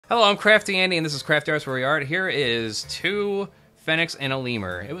Hello, I'm Crafty Andy, and this is Craftyarts where we are. Here is two Fennecs and a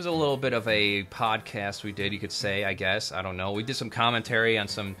lemur. It was a little bit of a podcast we did, you could say, I guess. I don't know. We did some commentary on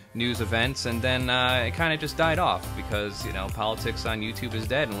some news events, and then it kind of just died off because, you know, politics on YouTube is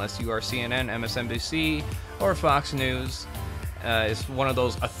dead unless you are CNN, MSNBC, or Fox News. It's one of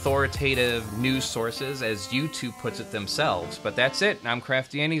those authoritative news sources, as YouTube puts it themselves. But that's it. I'm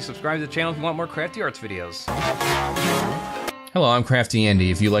Crafty Andy. Subscribe to the channel if you want more Craftyarts videos. Hello, I'm Crafty Andy.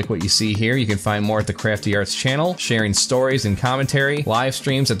 If you like what you see here, you can find more at the Craftyarts channel, sharing stories and commentary, live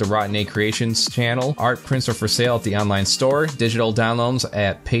streams at the Rotten A Creations channel, art prints are for sale at the online store, digital downloads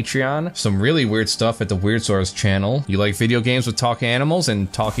at Patreon, some really weird stuff at the Weird Source channel. You like video games with talking animals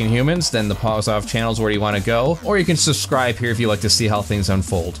and talking humans, then the Pause Off channel is where you want to go, or you can subscribe here if you like to see how things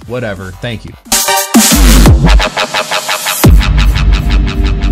unfold. Whatever. Thank you.